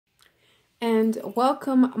And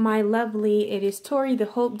welcome, my lovely. It is Tori, the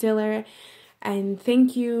Hope Dealer, and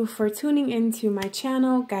thank you for tuning into my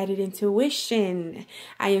channel, Guided Intuition.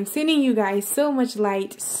 I am sending you guys so much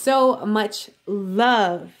light, so much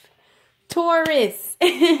love. Taurus,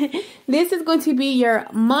 this is going to be your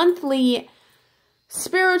monthly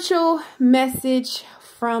spiritual message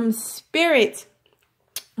from Spirit.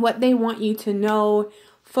 What they want you to know,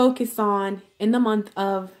 focus on in the month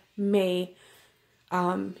of May.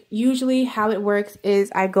 Usually how it works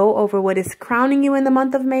is I go over what is crowning you in the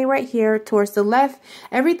month of May right here towards the left.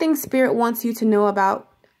 Everything Spirit wants you to know about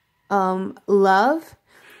love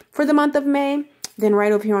for the month of May. Then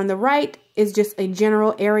right over here on the right is just a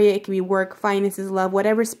general area. It can be work, finances, love,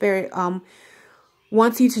 whatever Spirit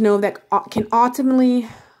wants you to know that can ultimately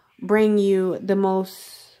bring you the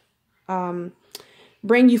most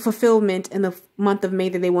bring you fulfillment in the month of May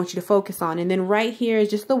that they want you to focus on. And then right here is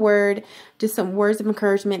just the word, just some words of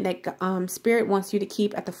encouragement that Spirit wants you to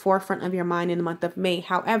keep at the forefront of your mind in the month of May.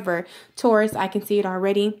 However, Taurus, I can see it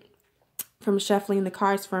already from shuffling the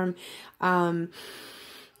cards, from tapping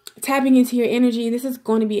into your energy. This is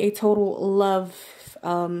going to be a total love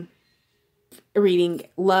reading.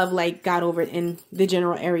 Love like got over it in the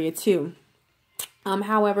general area too.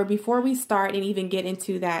 However, before we start and even get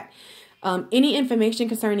into that, any information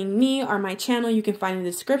concerning me or my channel, you can find in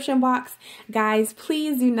the description box. Guys,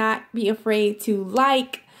 please do not be afraid to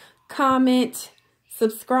like, comment,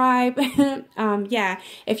 subscribe. Yeah,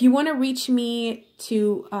 if you want to reach me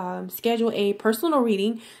to schedule a personal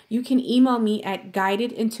reading, you can email me at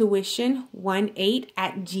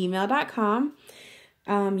guidedintuition18@gmail.com.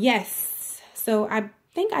 Yes, so I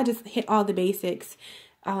think I just hit all the basics.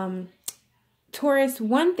 Taurus,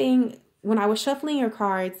 one thing, when I was shuffling your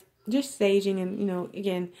cards, just staging and, you know,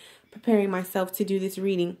 again, preparing myself to do this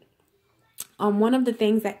reading, one of the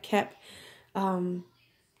things that kept trying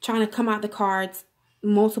to come out the cards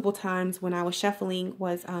multiple times when I was shuffling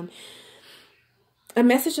was a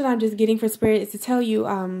message that I'm just getting from Spirit is to tell you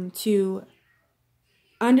to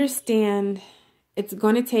understand it's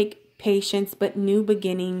going to take patience, but new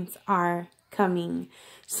beginnings are coming.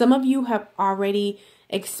 Some of you have already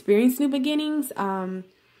experienced new beginnings,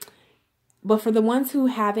 but for the ones who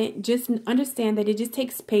haven't, just understand that it just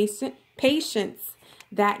takes patience,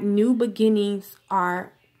 that new beginnings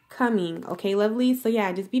are coming. Okay, lovely? So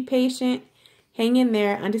yeah, just be patient. Hang in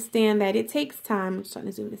there. Understand that it takes time. I'm just trying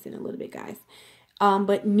to zoom this in a little bit, guys.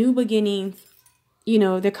 But new beginnings, you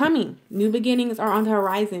know, they're coming. New beginnings are on the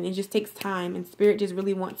horizon. It just takes time. And Spirit just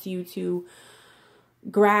really wants you to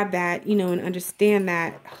grab that, you know, and understand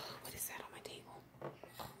that. Oh, what is that on my table?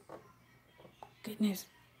 Goodness.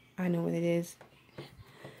 I know what it is.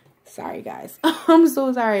 Sorry, guys. I'm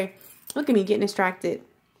so sorry. Look at me getting distracted.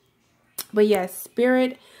 But yes,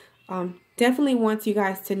 Spirit definitely wants you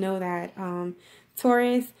guys to know that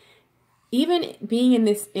Taurus, even being in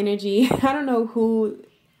this energy, I don't know who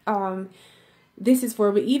this is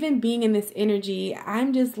for, but even being in this energy,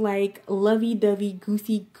 I'm just like lovey-dovey,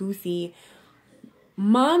 goosey-goosey.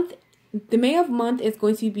 The May of month is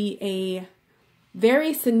going to be a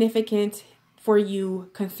very significant for you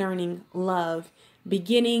concerning love,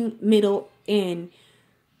 beginning, middle, end.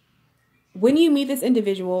 When you meet this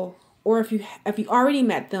individual, or if you already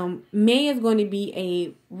met them, May is going to be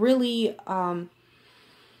a really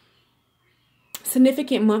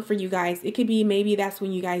significant month for you guys. It could be maybe that's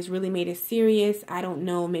when you guys really made it serious. I don't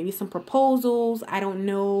know, maybe some proposals. I don't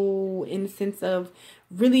know, in the sense of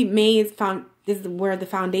really May is where the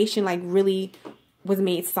foundation like really was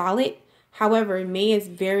made solid. However, May is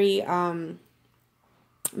very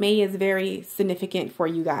significant for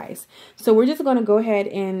you guys. So we're just going to go ahead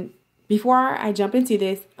and, before I jump into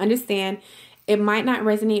this, understand it might not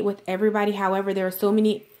resonate with everybody. However, there are so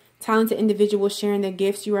many talented individuals sharing their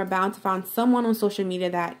gifts. You are bound to find someone on social media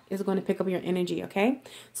that is going to pick up your energy, okay?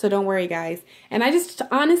 So don't worry, guys. And I just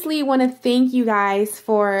honestly want to thank you guys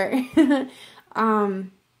for,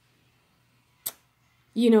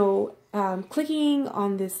 clicking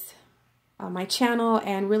on this my channel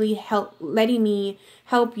and really letting me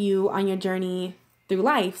help you on your journey through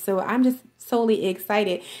life. So I'm just solely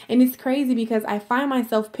excited. And it's crazy because I find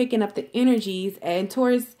myself picking up the energies, and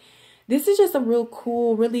Taurus, this is just a real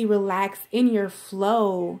cool, really relaxed, in your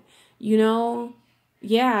flow, you know?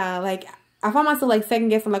 Yeah, like I find myself like second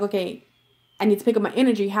guessing, like, okay, I need to pick up my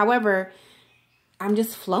energy. However, I'm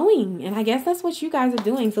just flowing, and I guess that's what you guys are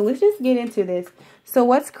doing. So let's just get into this. So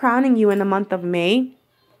what's crowning you in the month of May,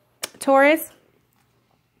 Taurus?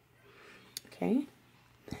 Okay.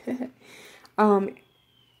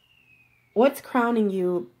 What's crowning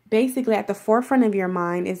you basically at the forefront of your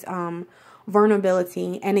mind is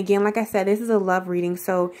vulnerability. And again, like I said, this is a love reading.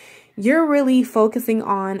 So you're really focusing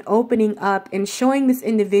on opening up and showing this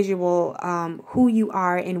individual who you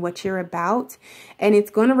are and what you're about. And it's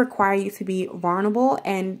going to require you to be vulnerable.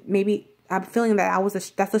 And maybe I'm feeling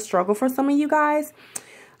that that's a struggle for some of you guys.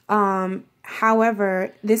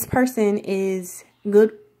 However, this person is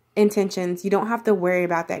good intentions. You don't have to worry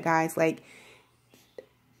about that, guys. Like,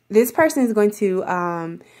 this person is going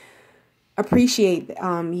to appreciate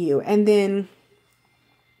you. And then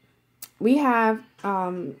we have,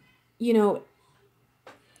 you know,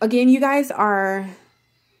 again, you guys are,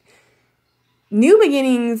 new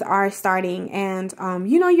beginnings are starting, and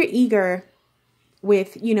you know, you're eager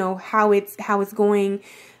with, you know, how it's going.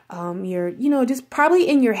 You're, you know, just probably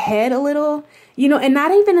in your head a little, you know, and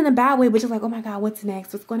not even in a bad way, but just like, oh my God, what's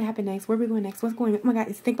next? What's going to happen next? Where are we going next? What's going on? Oh my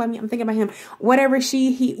God, think about me. I'm thinking about him. Whatever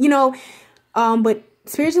he, you know, but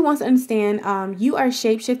Spirit just wants to understand, you are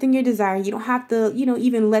shape-shifting your desire. You don't have to, you know,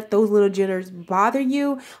 even let those little jitters bother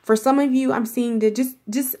you. For some of you, I'm seeing that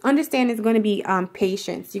just understand it's going to be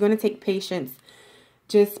patience. You're going to take patience.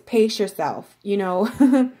 Just pace yourself, you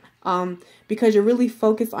know, because you're really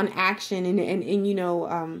focused on action and you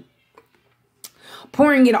know,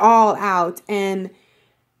 pouring it all out. And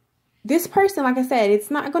this person, like I said, it's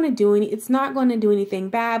not going to do anything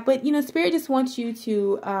bad, but you know, Spirit just wants you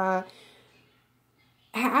to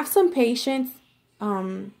have some patience.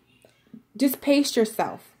 Just pace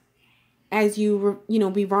yourself as you know,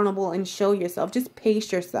 be vulnerable and show yourself. Just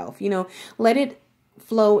pace yourself, you know, let it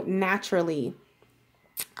flow naturally.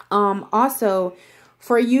 Also,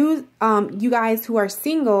 for you, you guys who are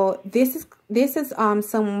single, this is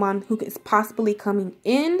someone who is possibly coming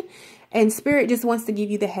in, and Spirit just wants to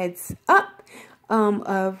give you the heads up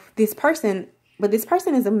of this person. But this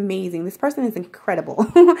person is amazing. This person is incredible.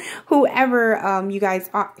 Whoever you guys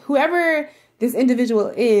are, whoever this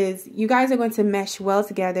individual is, you guys are going to mesh well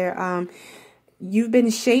together. You've been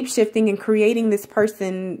shape-shifting and creating this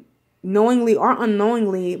person knowingly or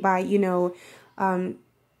unknowingly by, you know,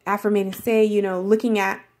 affirmating, say, you know, looking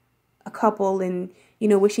at a couple and, you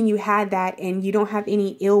know, wishing you had that, and you don't have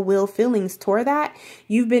any ill will feelings toward that.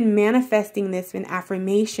 You've been manifesting this in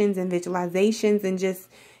affirmations and visualizations and just,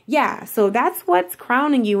 yeah. So that's what's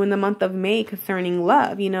crowning you in the month of May concerning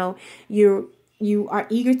love. You know, you are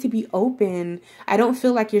eager to be open. I don't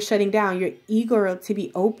feel like you're shutting down. You're eager to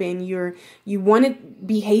be open. You want to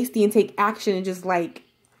be hasty and take action and just like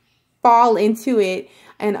fall into it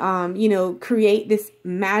and, you know, create this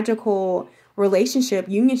magical relationship,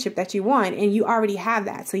 unionship that you want. And you already have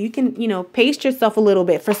that. So you can, you know, pace yourself a little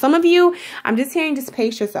bit. For some of you, I'm just hearing just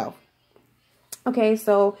pace yourself. Okay.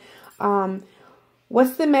 So,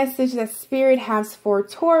 what's the message that Spirit has for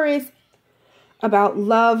Taurus about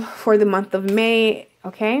love for the month of May?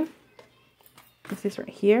 Okay. This is right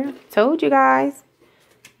here. Told you guys.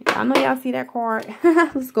 I know y'all see that card.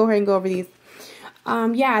 Let's go ahead and go over these.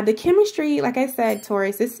 Yeah, the chemistry, like I said,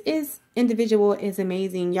 Taurus, this individual is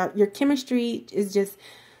amazing. Your chemistry is just,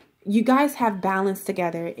 you guys have balance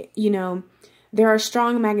together. You know, there are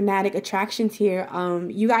strong magnetic attractions here.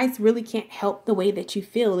 You guys really can't help the way that you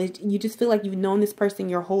feel. You just feel like you've known this person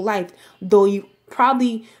your whole life, though you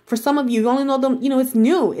probably, for some of you only know them, you know, it's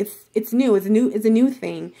new. It's a new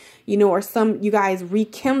thing, you know, or you guys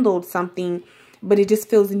rekindled something, but it just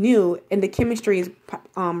feels new, and the chemistry is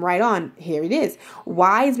right on. Here it is.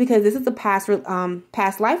 Why? Is because this is a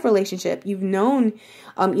past life relationship. You've known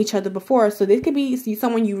each other before, so this could be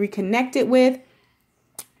someone you reconnected with.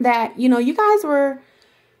 That, you know, you guys were,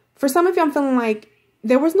 for some of you, I'm feeling like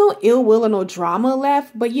there was no ill will or no drama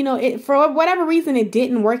left, but you know, for whatever reason it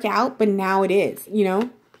didn't work out, but now it is, you know.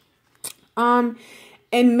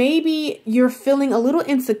 And maybe you're feeling a little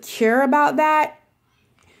insecure about that.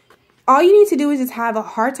 All you need to do is just have a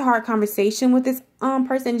heart-to-heart conversation with this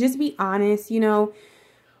person. Just be honest, you know,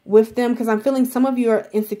 with them, because I'm feeling some of you are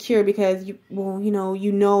insecure because you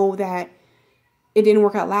know that it didn't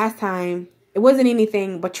work out last time. It wasn't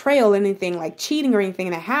anything betrayal, anything like cheating or anything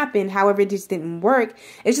that happened. However, it just didn't work.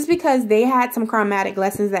 It's just because they had some karmatic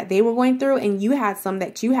lessons that they were going through, and you had some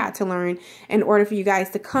that you had to learn in order for you guys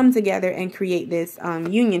to come together and create this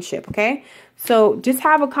unionship. Okay, so just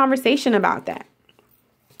have a conversation about that.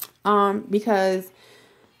 Because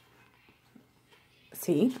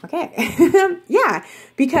see, okay. Yeah,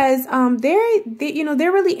 because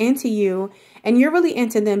they're really into you, and you're really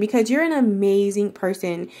into them, because you're an amazing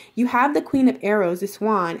person. You have the Queen of Arrows, the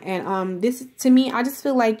Swan, and this, to me, I just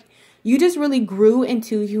feel like you just really grew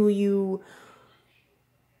into who you.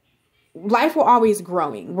 Life will always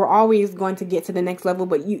growing. We're always going to get to the next level,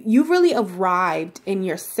 but you really arrived in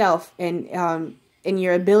yourself and in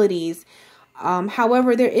your abilities.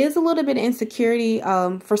 However, there is a little bit of insecurity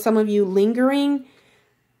for some of you lingering.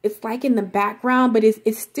 It's like in the background, but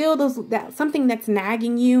it's still that something that's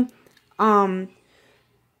nagging you. I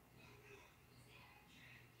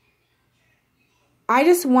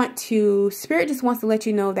just want to, Spirit just wants to let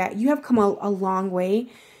you know that you have come a long way.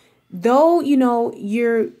 Though, you know,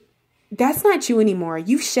 that's not you anymore.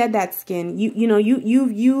 You've shed that skin.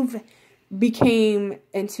 You've became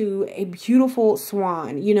into a beautiful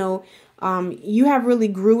swan. You know, you have really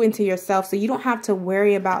grew into yourself, so you don't have to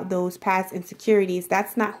worry about those past insecurities.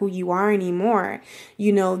 That's not who you are anymore.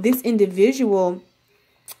 You know, this individual,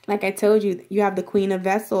 like I told you, you have the Queen of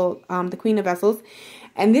Vessels,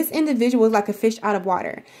 and this individual is like a fish out of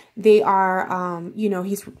water. They are, you know,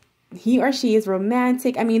 he or she is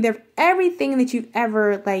romantic. I mean, they're everything that you've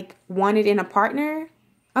ever like wanted in a partner.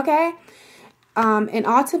 Okay. And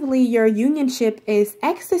ultimately your unionship is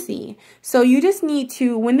ecstasy. So you just need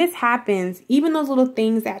to, when this happens, even those little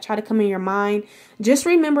things that try to come in your mind, just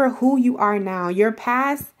remember who you are now. Your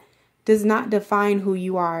past does not define who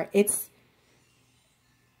you are. It's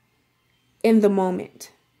in the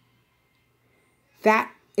moment. That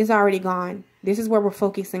is already gone. This is where we're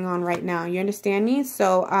focusing on right now. You understand me?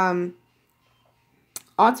 So,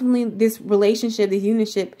 ultimately this relationship, this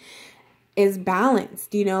unionship is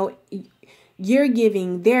balanced. You know, you're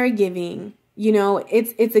giving, they're giving, you know,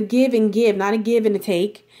 it's a give and give, not a give and a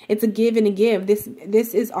take. It's a give and a give.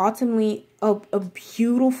 This is ultimately a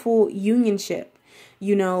beautiful unionship,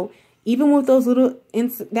 you know, even with those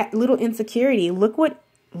that little insecurity. Look.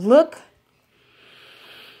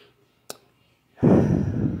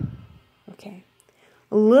 Okay.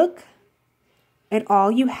 Look at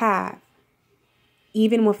all you have,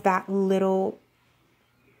 even with that little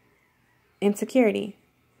insecurity.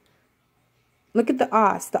 Look at the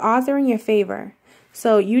odds. The odds are in your favor.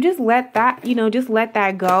 So you just let that, you know, just let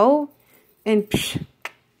that go. And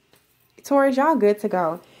Taurus, y'all good to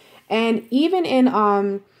go. And even in,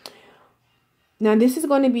 now this is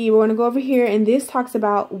going to be, we're going to go over here. And this talks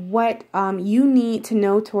about what you need to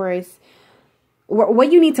know, Taurus.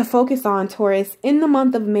 What you need to focus on, Taurus, in the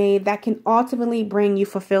month of May that can ultimately bring you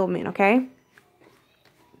fulfillment, okay?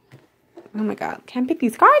 Oh my God. Can't pick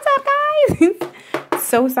these cards up, guys.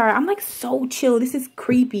 So sorry. I'm like so chill. This is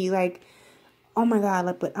creepy. Like, oh my God.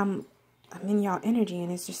 Like, but I'm in y'all energy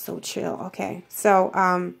and it's just so chill. Okay.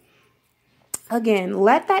 So, again,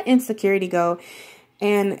 let that insecurity go.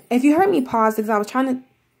 And if you heard me pause, because I was trying to,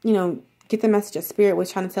 you know, get the message of Spirit was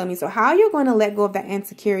trying to tell me. So how you're going to let go of that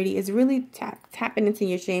insecurity is really tapping into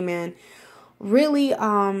your shaman, really,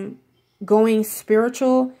 going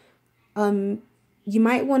spiritual. You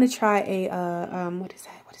might want to try a, what is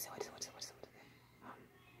that?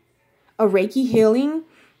 A Reiki healing.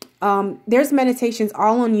 There's meditations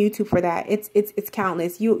all on YouTube for that. It's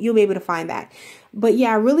countless. You'll be able to find that. But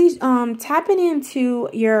yeah, really tapping into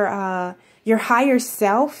your higher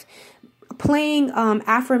self, playing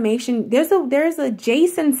affirmation. There's a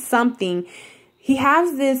Jason something. He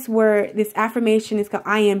has this where this affirmation is called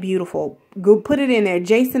I am beautiful. Go put it in there.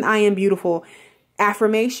 Jason, I am beautiful.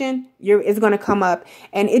 Affirmation, it's going to come up,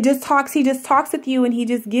 and he just talks with you, and he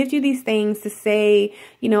just gives you these things to say,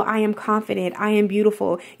 you know, I am confident, I am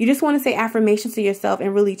beautiful. You just want to say affirmations to yourself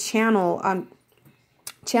and really channel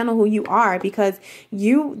who you are, because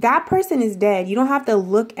that person is dead. You don't have to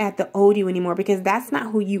look at the old you anymore, because that's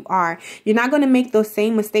not who you are. You're not going to make those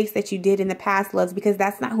same mistakes that you did in the past, loves, because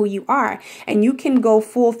that's not who you are. And you can go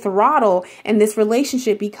full throttle in this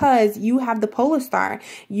relationship because you have the polar star.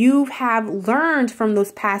 You have learned from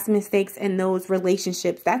those past mistakes and those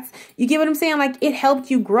relationships. You get what I'm saying? Like, it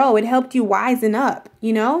helped you grow. It helped you wisen up,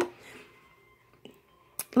 you know?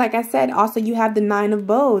 Like I said, also you have the 9 of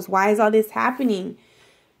Bows. Why is all this happening?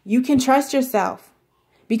 You can trust yourself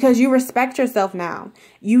because you respect yourself now.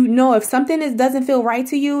 You know, if something doesn't feel right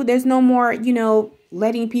to you, there's no more, you know,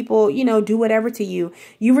 letting people, you know, do whatever to you.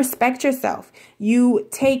 You respect yourself. You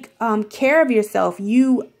take care of yourself.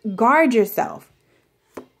 You guard yourself.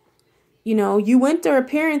 You know, you went through a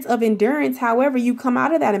period of endurance. However, you come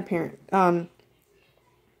out of that appearance.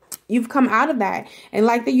 You've come out of that. And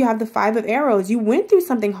like that, you have the 5 of Arrows. You went through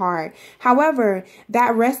something hard. However,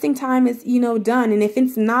 that resting time is, you know, done. And if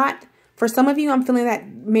it's not, for some of you, I'm feeling that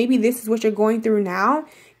maybe this is what you're going through now.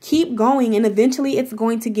 Keep going. And eventually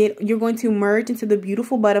you're going to merge into the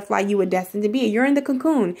beautiful butterfly you were destined to be. You're in the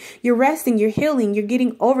cocoon. You're resting. You're healing. You're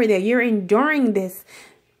getting over there. You're enduring this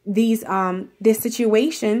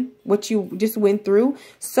situation, what you just went through.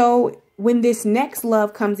 So when this next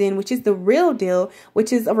love comes in, which is the real deal,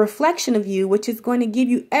 which is a reflection of you, which is going to give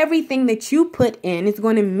you everything that you put in, it's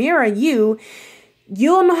going to mirror you,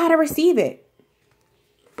 you'll know how to receive it.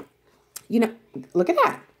 you know, look at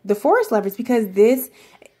that. The Forest lovers, because this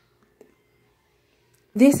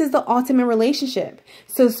is the ultimate relationship.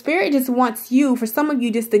 So Spirit just wants you, for some of you,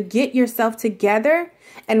 just to get yourself together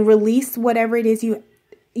and release whatever it is you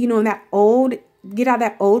know, get out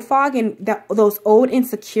that old fog and those old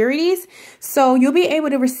insecurities. So you'll be able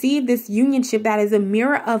to receive this unionship that is a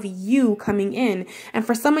mirror of you coming in. And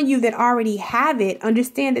for some of you that already have it,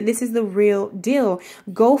 understand that this is the real deal.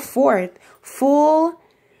 Go forth, full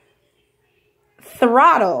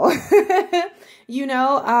throttle. You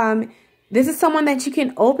know, this is someone that you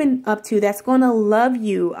can open up to, that's going to love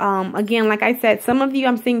you. Again, like I said, some of you,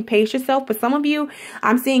 I'm seeing pace yourself, but some of you,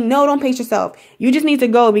 I'm seeing, no, don't pace yourself. You just need to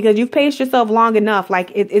go, because you've paced yourself long enough.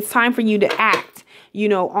 Like it's time for you to act, you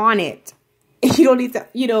know, on it. You don't need to,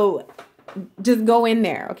 you know, just go in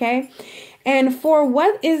there. Okay. And for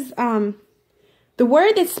what is, the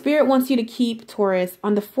word that Spirit wants you to keep, Taurus,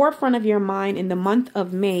 on the forefront of your mind in the month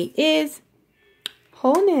of May is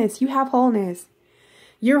wholeness. You have wholeness.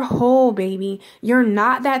 You're whole, baby. You're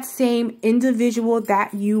not that same individual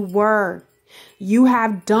that you were. You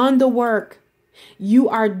have done the work. You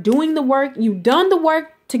are doing the work. You've done the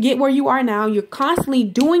work to get where you are now. You're constantly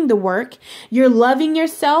doing the work. You're loving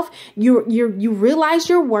yourself. You realize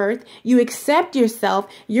your worth. You accept yourself.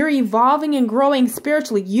 You're evolving and growing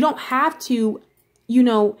spiritually. You don't have to, you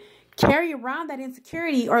know, carry around that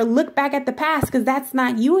insecurity or look back at the past, because that's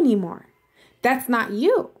not you anymore. That's not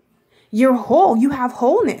you. You're whole. You have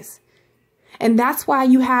wholeness. And that's why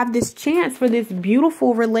you have this chance for this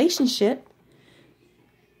beautiful relationship.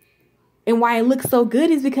 And why it looks so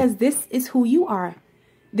good is because this is who you are.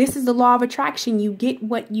 This is the law of attraction. You get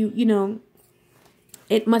what you know,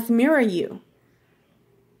 it must mirror you.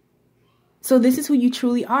 So this is who you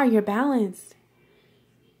truly are. You're balanced.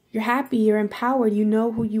 You're happy. You're empowered. You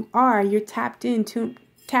know who you are. You're tapped in,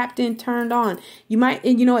 turned on. You might,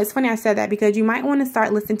 you know, it's funny I said that, because you might want to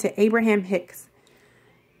start listening to Abraham Hicks,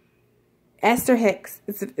 Esther Hicks.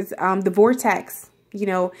 It's the Vortex. You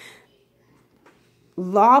know,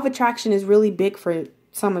 law of attraction is really big for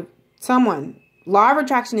someone. Law of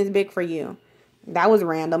attraction is big for you. That was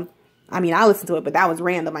random. I mean, I listened to it, but that was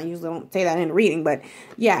random. I usually don't say that in reading, but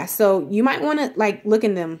yeah. So you might want to like look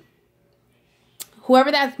in them.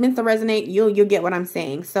 Whoever that's meant to resonate, you'll get what I'm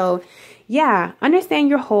saying. So yeah, understand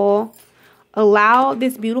you're whole. Allow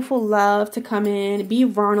this beautiful love to come in. Be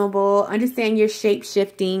vulnerable. Understand you're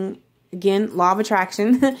shape-shifting. Again, law of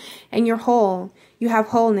attraction. And you're whole. You have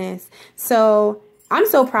wholeness. So I'm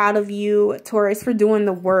so proud of you, Taurus, for doing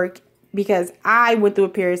the work, because I went through a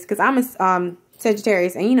period, because I'm a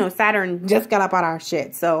Sagittarius, and you know, Saturn just got up out our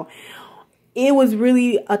shit. So it was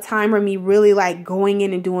really a time of me really like going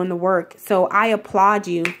in and doing the work. So I applaud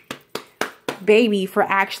you, baby, for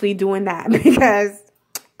actually doing that, because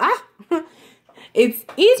it's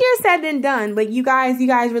easier said than done. But you guys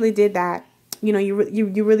really did that. You know,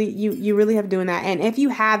 you really have doing that. And if you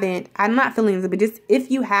haven't, I'm not feeling this, but just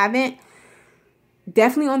if you haven't,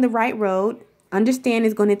 definitely on the right road. Understand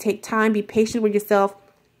it's going to take time. Be patient with yourself.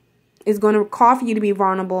 It's going to call for you to be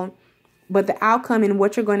vulnerable. But the outcome and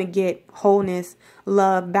what you're going to get, wholeness,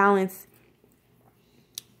 love, balance,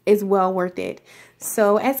 is well worth it.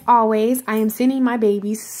 So as always, I am sending my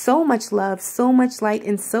babies so much love, so much light,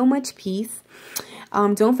 and so much peace.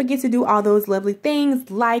 Don't forget to do all those lovely things.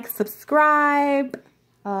 Like, subscribe.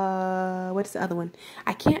 What's the other one?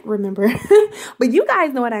 I can't remember. But you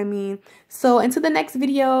guys know what I mean. So until the next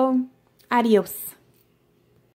video, adios.